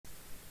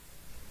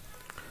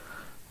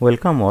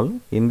Welcome all.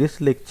 In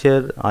this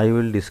lecture, I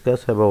will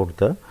discuss about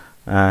the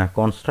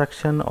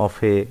construction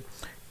of a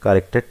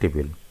character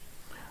table.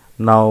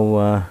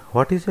 Now,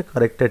 what is a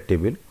character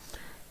table?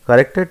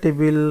 Character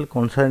table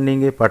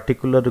concerning a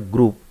particular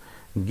group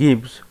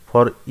gives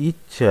for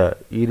each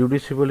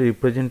irreducible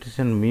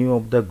representation mu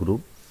of the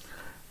group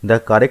the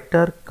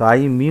character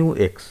chi mu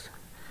x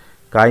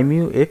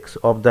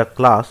of the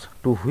class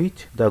to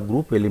which the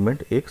group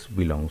element x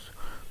belongs.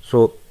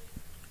 So,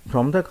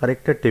 from the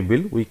character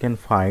table we can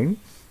find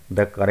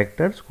the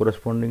characters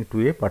corresponding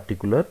to a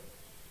particular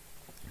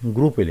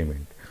group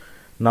element.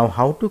 Now,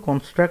 how to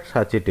construct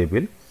such a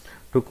table?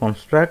 To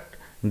construct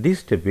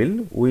this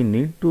table, we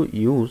need to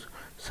use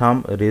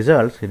some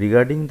results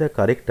regarding the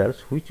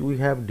characters which we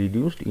have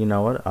deduced in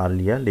our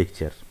earlier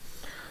lectures.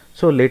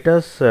 So, let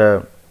us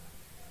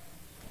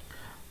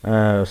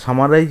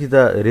summarize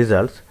the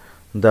results.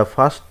 The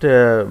first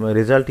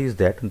result is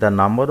that the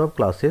number of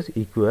classes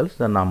equals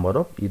the number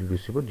of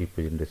irreducible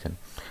representation.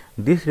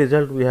 This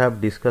result we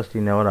have discussed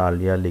in our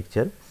earlier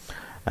lecture,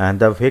 and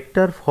the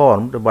vector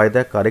formed by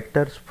the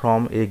characters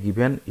from a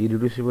given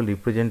irreducible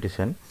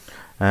representation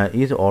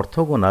is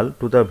orthogonal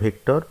to the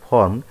vector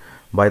formed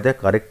by the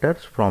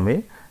characters from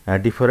a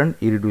different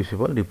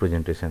irreducible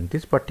representation.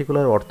 This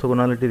particular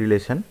orthogonality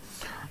relation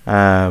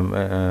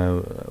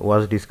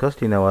was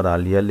discussed in our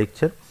earlier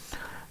lecture.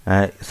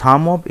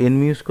 Sum of n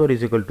mu square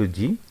is equal to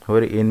g,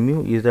 where n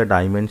mu is the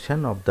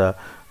dimension of the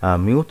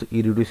muth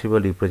irreducible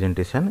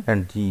representation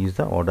and g is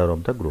the order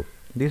of the group.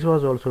 This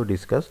was also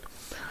discussed,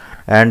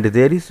 and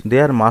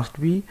there must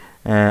be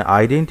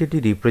identity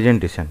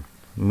representation,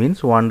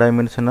 means one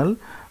dimensional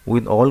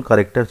with all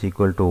characters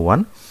equal to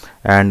 1,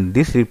 and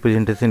this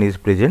representation is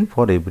present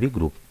for every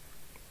group.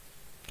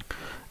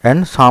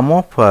 And sum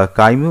of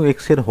chi mu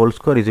x whole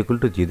square is equal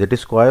to g, that is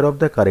square of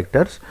the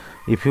characters.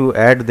 If you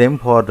add them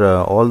for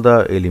all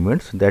the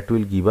elements, that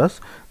will give us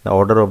the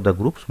order of the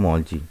group small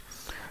g.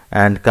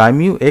 And chi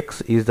mu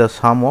x is the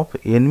sum of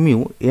n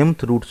mu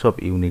mth roots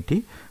of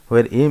unity,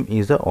 where m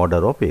is the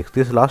order of x.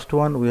 This last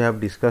one we have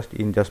discussed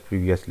in just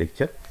previous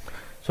lecture.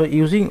 So,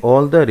 using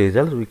all the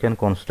results we can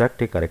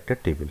construct a character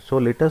table. So,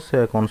 let us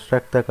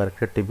construct the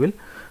character table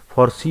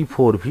for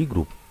C4V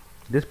group.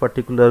 This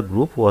particular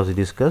group was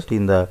discussed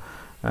in the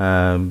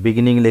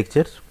beginning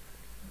lectures.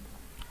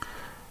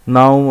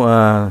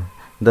 Now,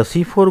 the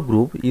C4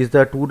 group is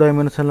the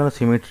two-dimensional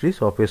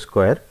symmetries of a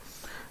square,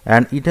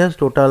 and it has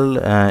total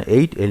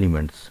 8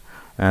 elements,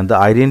 and the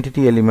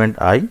identity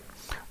element I,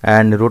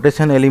 and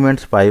rotation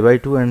elements pi by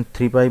 2 and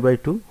 3 pi by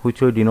 2,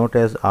 which we denote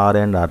as r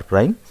and r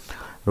prime,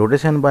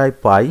 rotation by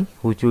pi,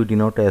 which we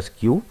denote as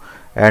q,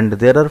 and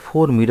there are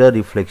 4 mirror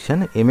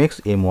reflection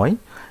mx, my,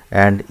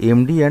 and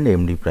md and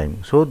md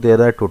prime. So,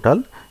 there are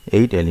total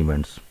 8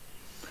 elements.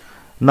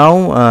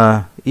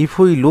 Now, if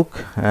we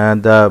look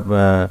at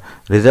the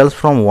results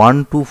from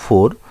 1 to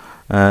 4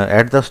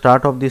 at the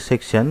start of this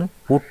section,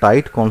 put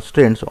tight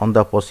constraints on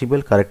the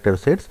possible character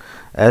sets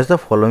as the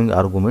following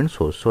argument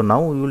shows. So,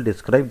 now we will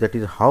describe that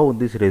is how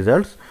these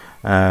results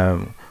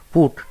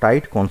put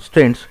tight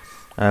constraints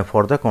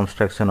for the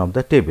construction of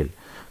the table.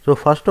 So,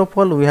 first of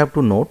all, we have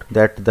to note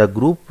that the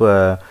group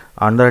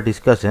under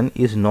discussion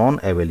is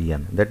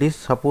non-abelian. That is,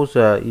 suppose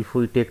if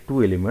we take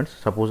two elements,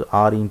 suppose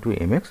r into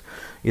mx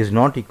is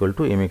not equal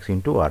to mx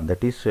into r,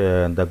 that is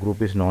the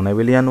group is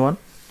non-abelian one.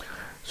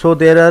 So,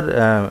 there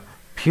are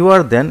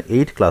fewer than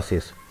 8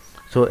 classes.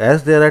 So,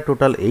 as there are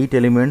total 8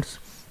 elements,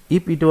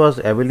 if it was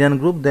abelian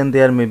group, then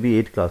there may be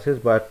 8 classes,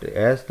 but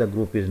as the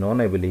group is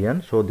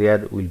non-abelian, so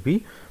there will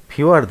be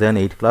fewer than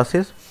 8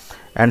 classes,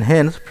 and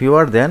hence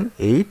fewer than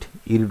 8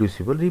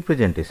 irreducible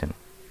representation.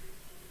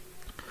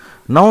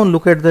 Now,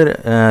 look at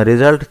the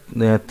result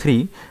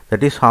 3,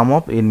 that is sum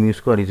of n mu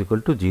square is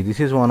equal to g. This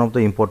is one of the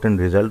important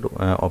result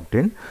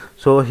obtained.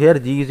 So, here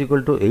g is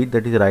equal to 8,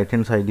 that is right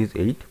hand side is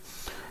 8.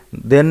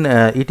 Then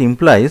it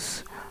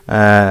implies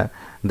that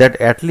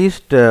at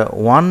least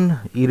one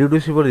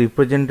irreducible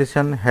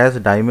representation has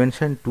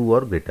dimension 2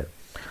 or greater,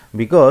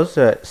 because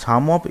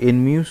sum of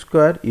n mu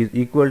square is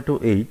equal to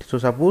 8. So,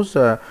 suppose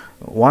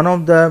one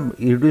of the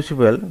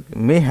irreducible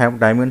may have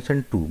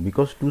dimension 2,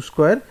 because 2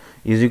 square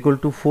is equal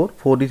to 4,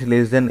 4 is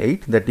less than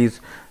 8, that is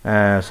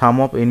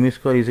sum of n mu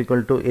square is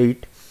equal to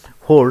 8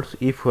 holds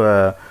if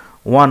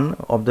one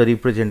of the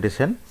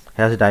representation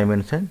has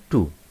dimension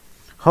 2.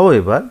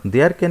 However,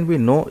 there can be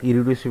no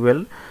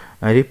irreducible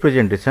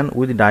representation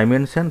with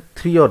dimension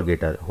 3 or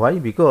greater. Why?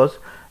 Because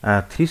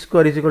 3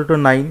 square is equal to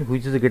 9,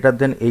 which is greater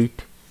than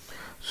 8.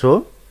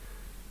 So,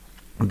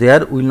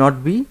 there will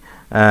not be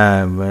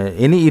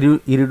any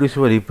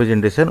irreducible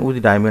representation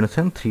with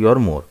dimension 3 or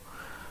more,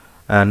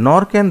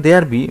 nor can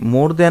there be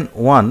more than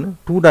one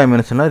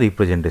two-dimensional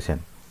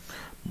representation.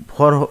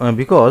 For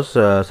because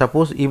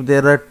suppose if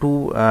there are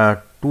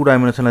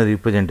two-dimensional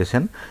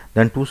representation,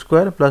 then 2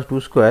 square plus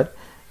 2 square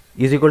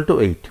is equal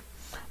to 8.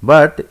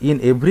 But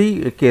in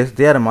every case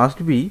there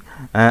must be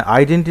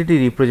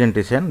identity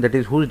representation, that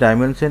is whose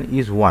dimension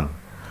is 1.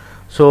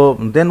 So,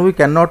 then we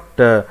cannot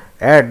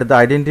add the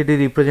identity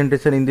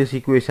representation in this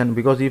equation,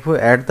 because if we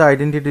add the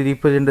identity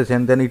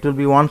representation, then it will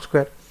be 1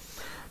 square.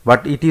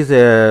 but it is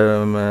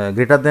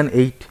greater than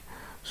 8.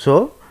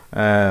 So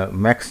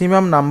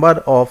maximum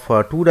number of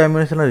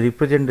two-dimensional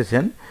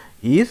representation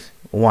is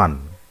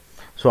 1.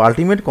 So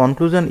ultimate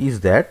conclusion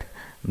is that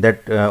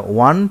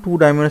one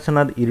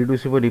two-dimensional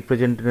irreducible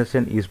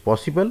representation is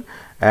possible,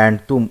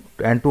 and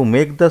to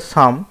make the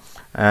sum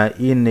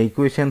in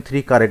equation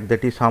 3 correct,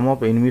 that is sum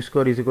of n mu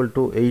square is equal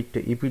to 8,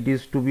 if it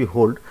is to be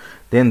hold,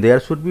 then there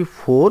should be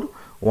 4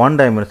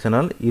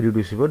 one-dimensional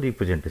irreducible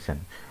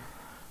representation.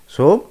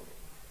 So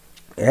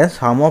as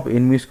sum of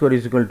n mu square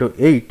is equal to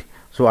 8,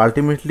 so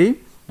ultimately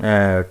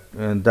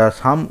the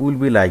sum will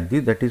be like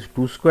this, that is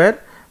 2 square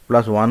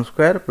plus 1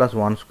 square plus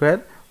 1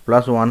 square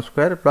plus 1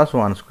 square plus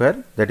 1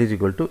 square, that is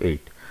equal to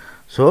 8.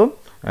 So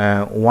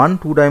one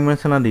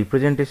two-dimensional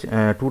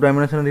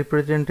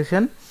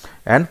representation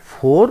and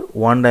 4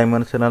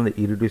 one-dimensional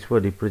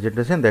irreducible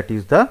representation, that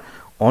is the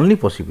only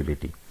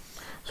possibility.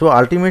 So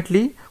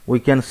ultimately we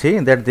can say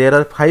that there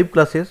are 5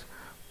 classes.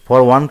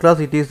 For one class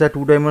it is the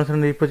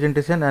two-dimensional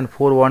representation and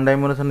 4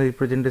 one-dimensional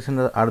representation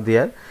are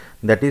there.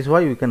 That is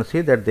why we can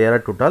say that there are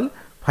total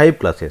 5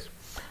 classes.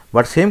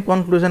 But same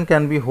conclusion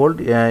can be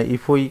hold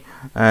if we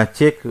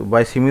check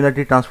by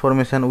similarity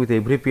transformation with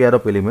every pair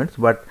of elements,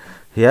 but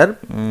here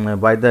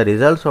by the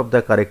results of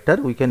the character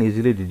we can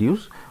easily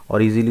deduce or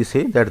easily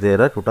say that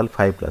there are total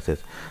 5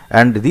 classes,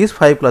 and these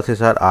 5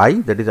 classes are I,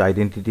 that is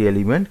identity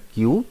element,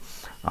 Q,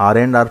 R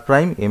and R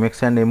prime,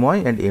 Mx and My,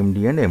 and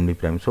Md and Md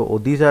prime. So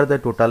these are the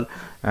total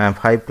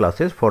 5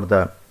 classes for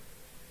the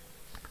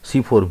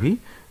C4V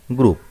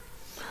group.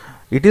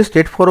 It is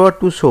straightforward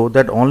to show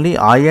that only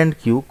I and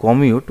Q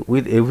commute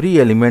with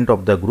every element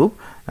of the group,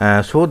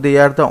 so they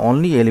are the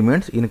only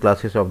elements in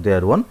classes of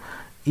their own.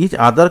 Each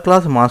other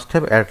class must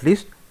have at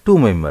least 2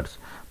 members,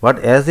 but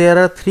as there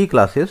are 3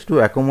 classes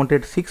to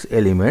accommodate 6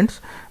 elements,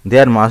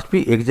 there must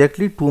be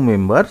exactly 2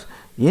 members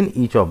in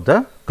each of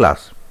the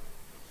class.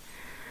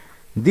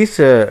 This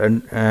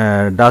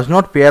does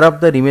not pair up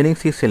the remaining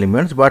 6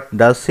 elements, but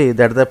does say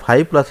that the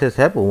 5 classes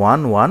have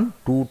 1, 1,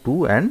 2,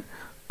 2 and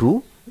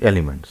 2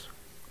 elements.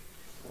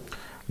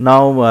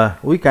 Now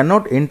we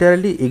cannot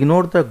entirely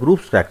ignore the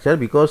group structure,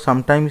 because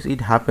sometimes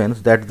it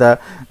happens that the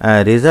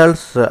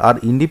results are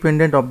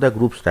independent of the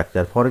group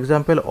structure. For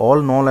example,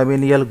 all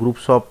non-abelian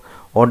groups of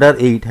order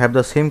 8 have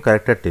the same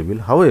character table.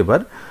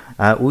 However,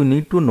 we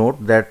need to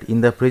note that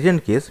in the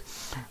present case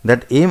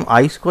that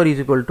Mi square is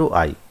equal to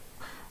I.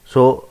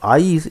 So I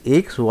is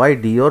x, y,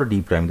 d or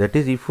d prime. That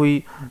is, if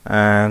we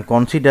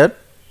consider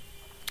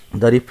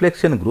the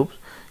reflection groups,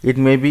 it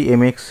may be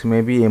mx,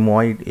 may be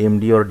my,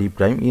 md or d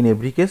prime. In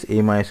every case,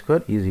 mi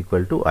square is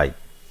equal to I.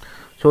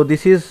 So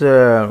this is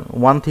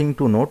one thing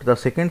to note. The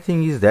second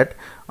thing is that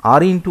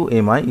r into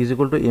mi is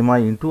equal to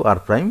mi into r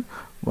prime,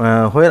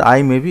 where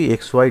I may be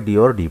x, y, d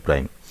or d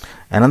prime.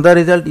 Another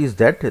result is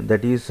that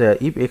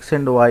if x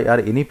and y are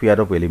any pair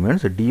of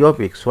elements, d of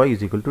xy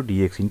is equal to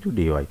dx into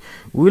dy.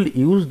 We will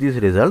use these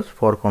results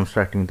for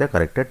constructing the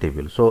character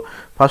table. So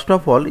first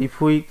of all, if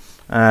we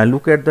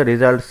look at the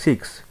result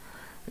 6,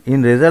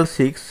 in result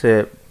 6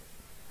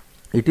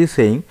 it is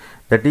saying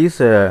that is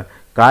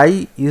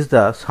chi is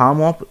the sum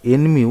of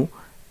n mu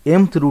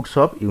mth roots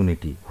of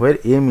unity, where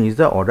m is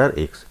the order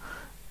x.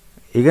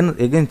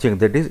 Again check,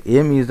 that is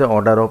m is the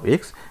order of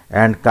x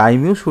and chi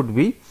mu should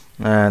be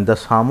the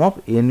sum of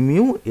n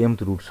mu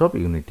mth roots of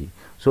unity.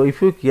 So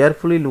if you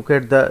carefully look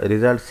at the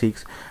result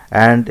 6,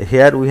 and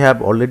here we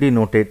have already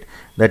noted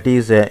that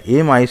is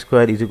mi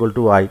square is equal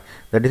to I,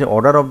 that is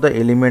order of the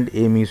element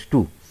m is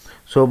 2.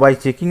 So by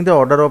checking the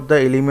order of the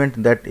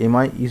element that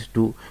mi is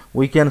 2,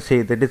 we can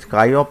say that is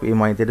chi of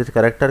mi, that is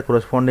character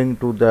corresponding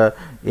to the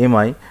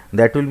mi,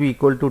 that will be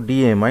equal to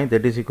dmi,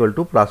 that is equal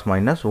to plus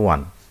minus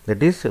 1.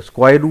 That is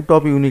square root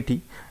of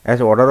unity,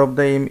 as order of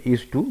the m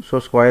is 2, so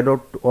square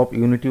root of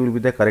unity will be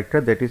the character,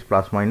 that is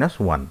plus minus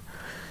 1.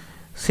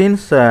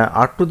 Since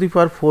r to the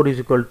power 4 is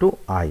equal to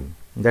I,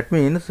 that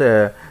means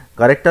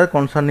character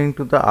concerning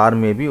to the r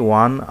may be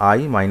 1, I,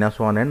 minus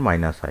 1 and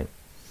minus I.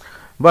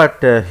 But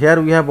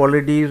here we have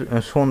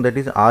already shown that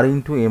is r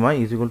into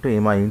mi is equal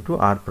to mi into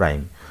r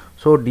prime.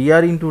 So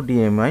dr into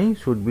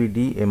dmi should be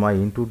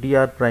dmi into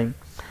dr prime,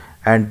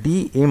 and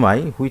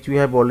dmi, which we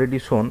have already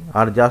shown,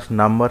 are just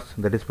numbers,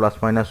 that is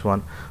plus minus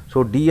 1.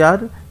 So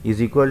dr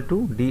is equal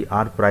to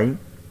dr prime.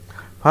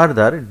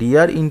 Further,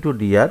 dr into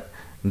dr,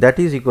 that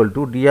is equal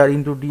to dr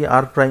into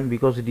dr prime,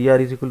 because dr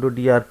is equal to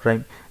dr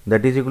prime,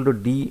 that is equal to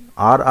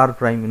dr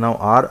prime. Now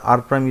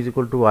r prime is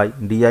equal to I,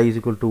 di is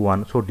equal to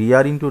 1. So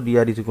dr into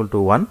dr is equal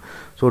to 1.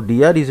 So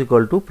dr is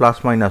equal to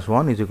plus minus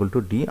 1 is equal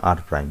to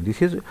dr prime.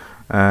 This is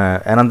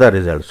another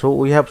result. So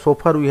we have, so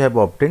far we have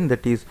obtained,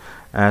 that is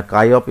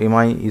chi of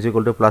mi is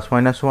equal to plus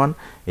minus 1,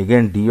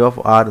 again d of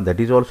r, that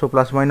is also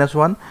plus minus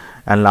 1,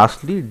 and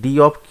lastly d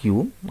of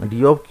q.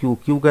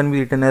 Q can be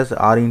written as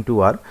r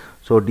into r.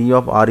 So d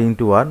of r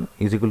into r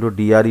is equal to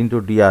dr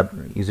into dr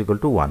is equal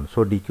to 1.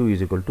 So dq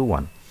is equal to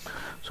 1.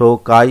 So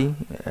chi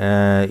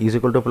is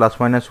equal to plus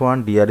minus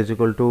 1, dr is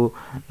equal to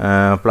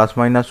plus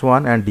minus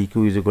 1, and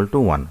dq is equal to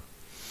 1.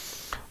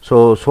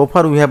 So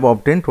far we have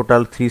obtained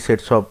total 3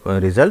 sets of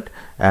result,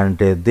 and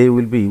they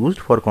will be used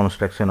for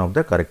construction of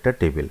the character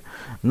table.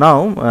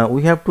 Now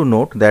we have to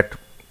note that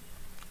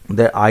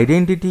the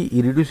identity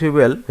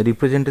irreducible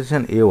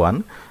representation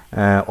A1,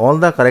 all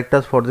the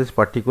characters for this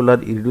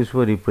particular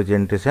irreducible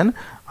representation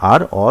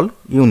are all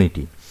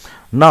unity.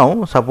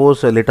 Now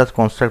suppose let us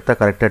construct the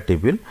character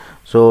table.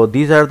 So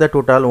these are the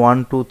total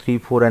 1, 2, 3,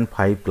 4 and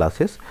 5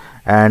 classes,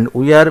 and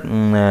we are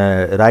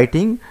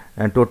writing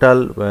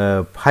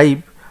total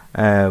 5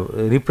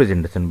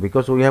 representation,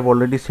 because we have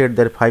already said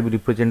that 5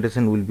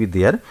 representation will be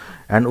there,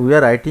 and we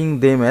are writing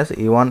them as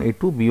A1,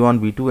 A2, B1,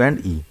 B2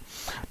 and E.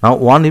 Now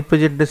one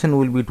representation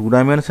will be 2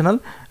 dimensional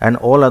and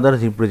all other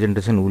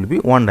representation will be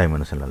 1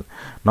 dimensional.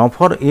 Now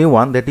for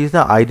A1, that is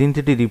the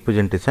identity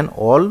representation,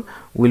 all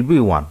will be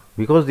 1,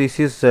 because this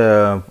is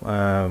the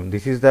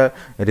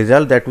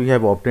result that we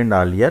have obtained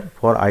earlier.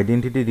 For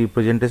identity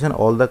representation,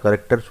 all the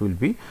characters will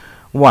be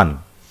 1,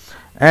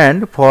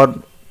 and for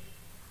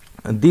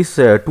this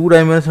 2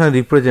 dimensional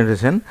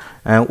representation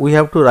we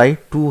have to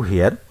write 2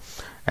 here,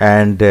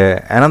 and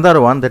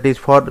another one, that is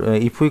for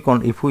if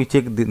we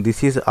check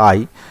this is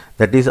I,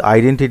 that is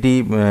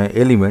identity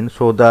element.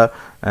 So the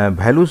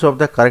values of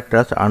the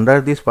characters under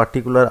this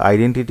particular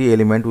identity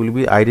element will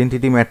be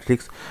identity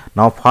matrix.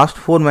 Now first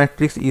 4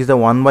 matrix is the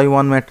 1 by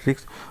 1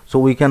 matrix, so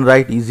we can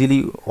write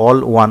easily all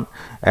 1,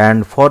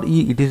 and for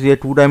E it is a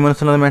 2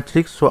 dimensional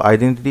matrix. So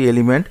identity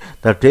element,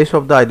 the trace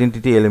of the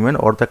identity element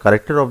or the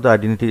character of the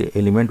identity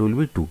element will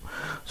be 2.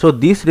 So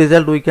this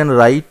result we can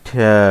write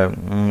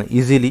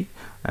easily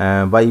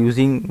by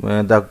using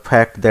the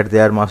fact that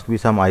there must be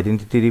some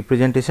identity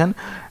representation,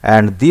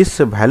 and these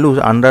values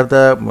under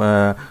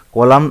the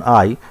column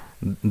I,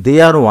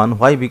 they are 1.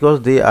 Why?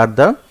 Because they are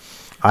the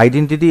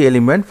identity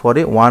element for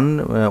a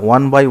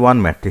 1 by 1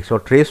 matrix, or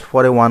trace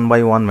for a 1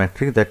 by 1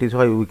 matrix. That is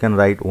why we can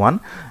write 1,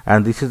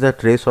 and this is the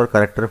trace or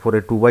character for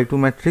a 2 by 2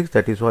 matrix.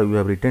 That is why we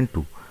have written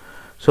 2.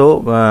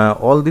 So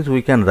all this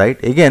we can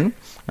write again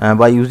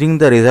by using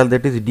the result,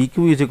 that is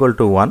dq is equal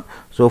to 1.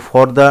 So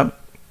for the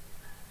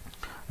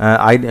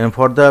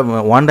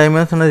 1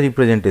 dimensional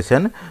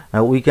representation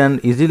we can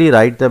easily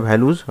write the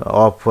values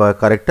of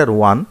character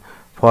 1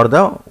 for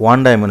the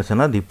 1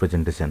 dimensional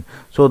representation.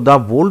 So the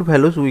bold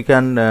values we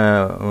can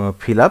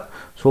fill up.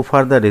 So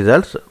far the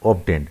results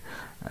obtained.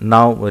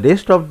 Now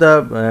rest of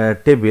the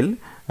table,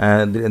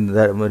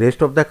 the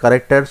rest of the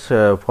characters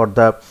for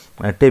the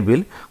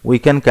table we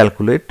can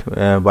calculate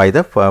by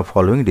the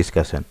following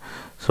discussion.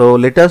 So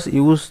let us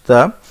use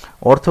the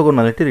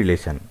orthogonality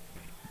relation.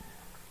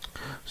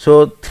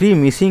 So 3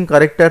 missing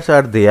characters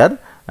are there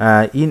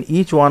in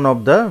each one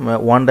of the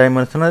 1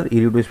 dimensional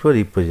irreducible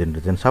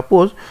representation.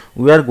 Suppose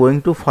we are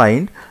going to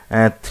find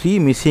 3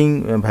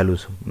 missing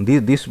values,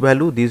 this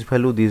value, this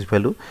value, this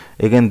value,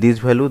 again this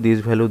value, this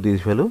value,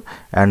 this value,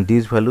 and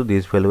this value,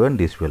 this value, and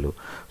this value.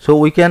 So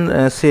we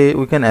can say,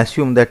 we can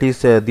assume that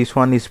is this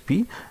one is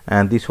P,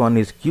 and this one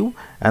is Q,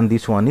 and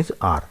this one is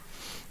R.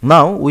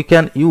 Now we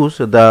can use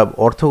the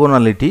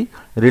orthogonality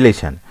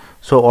relation.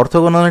 So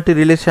orthogonality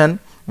relation,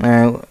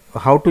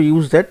 how to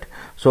use that?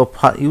 So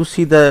you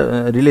see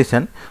the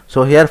relation.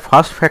 So here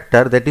first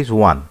factor, that is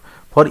 1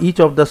 for each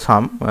of the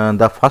sum.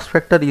 The first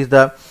factor is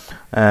the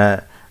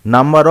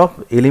number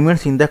of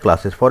elements in the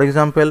classes. For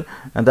example,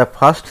 the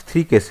first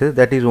 3 cases,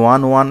 that is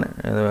 1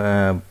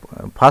 1,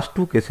 first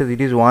 2 cases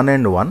it is 1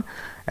 and 1,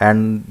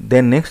 and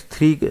then next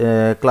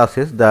 3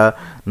 classes the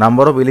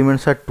number of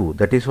elements are 2,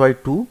 that is why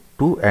 2,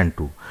 2 and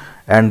 2.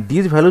 And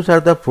these values are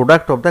the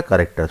product of the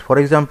characters. For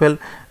example,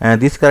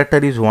 this character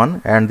is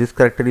 1 and this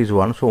character is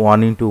 1, so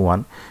 1 into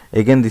 1.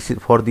 Again this is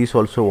for this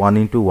also 1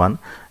 into 1,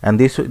 and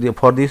this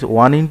for this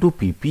 1 into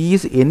P. P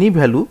is any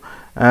value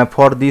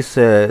for these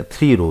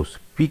 3 rows.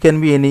 P can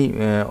be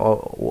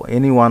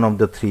any one of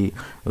the 3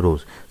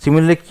 rows.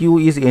 Similarly, Q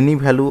is any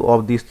value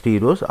of these 3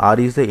 rows. R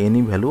is the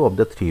any value of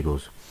the 3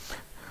 rows.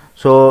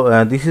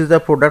 So this is the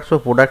product, so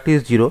product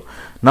is 0.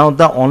 Now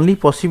the only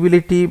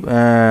possibility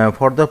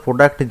for the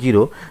product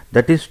 0,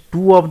 that is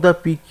 2 of the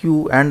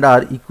PQ and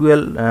R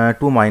equal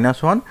to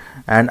 -1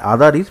 and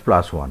other is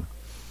 +1.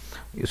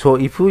 So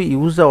if we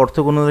use the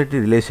orthogonality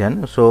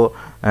relation, so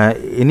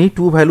any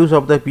 2 values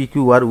of the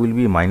PQR will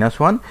be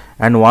 -1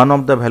 and one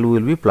of the value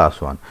will be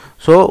 +1.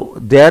 So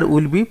there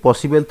will be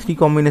possible 3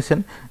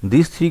 combination.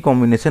 These 3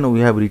 combination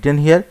we have written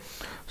here.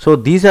 So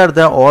these are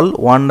the all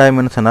 1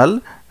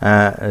 dimensional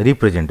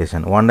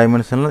representation, 1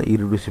 dimensional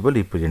irreducible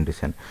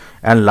representation,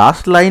 and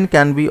last line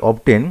can be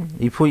obtained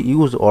if we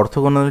use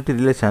orthogonality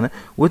relation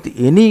with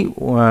any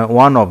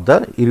one of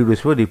the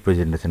irreducible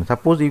representation.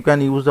 Suppose you can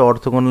use the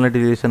orthogonality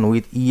relation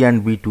with E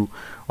and B2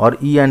 or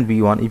E and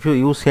B1. If you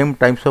use same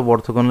types of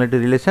orthogonality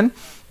relation,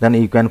 then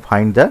you can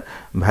find the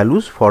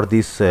values for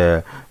this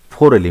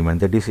 4 element,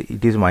 that is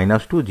it is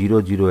 -2,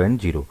 0, 0 and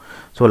 0.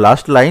 So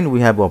last line we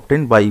have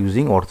obtained by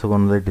using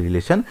orthogonality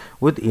relation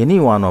with any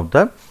one of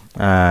the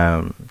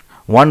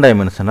 1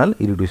 dimensional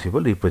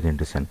irreducible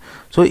representation.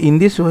 So in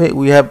this way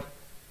we have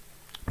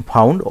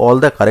found all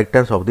the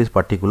characters of this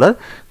particular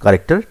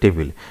character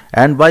table,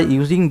 and by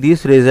using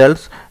these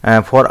results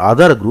for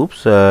other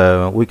groups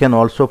we can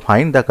also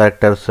find the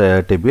characters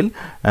table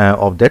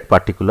of that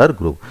particular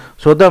group.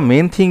 So the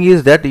main thing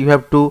is that you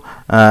have to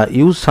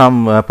use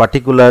some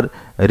particular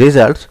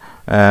results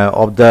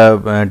of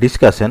the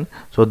discussion.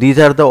 So these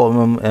are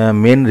the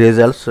main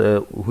results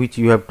which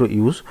you have to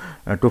use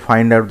to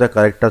find out the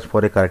characters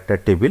for a character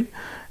table,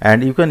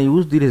 and you can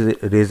use these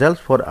results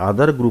for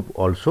other group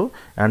also,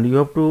 and you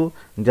have to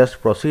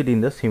just proceed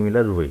in the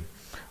similar way.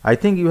 I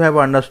think you have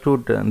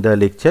understood the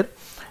lecture,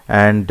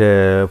 and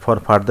for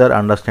further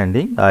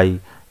understanding I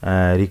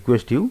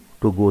request you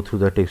to go through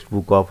the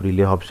textbook of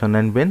Riley, Hobson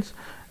and Benz,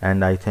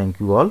 and I thank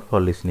you all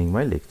for listening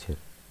my lecture.